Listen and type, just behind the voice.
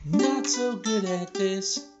so good at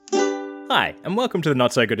this. Hi, and welcome to the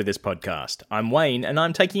Not So Good at This podcast. I'm Wayne, and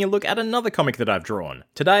I'm taking a look at another comic that I've drawn.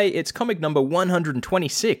 Today, it's comic number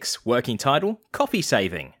 126, working title, Coffee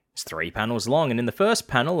Saving. It's 3 panels long, and in the first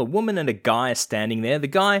panel, a woman and a guy are standing there, the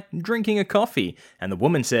guy drinking a coffee, and the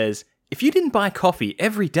woman says, "If you didn't buy coffee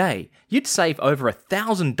every day, you'd save over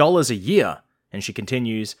 $1,000 a year." And she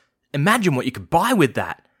continues, "Imagine what you could buy with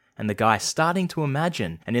that." And the guy's starting to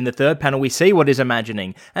imagine. And in the third panel, we see what he's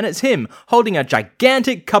imagining. And it's him holding a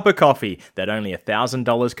gigantic cup of coffee that only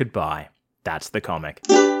 $1,000 could buy. That's the comic.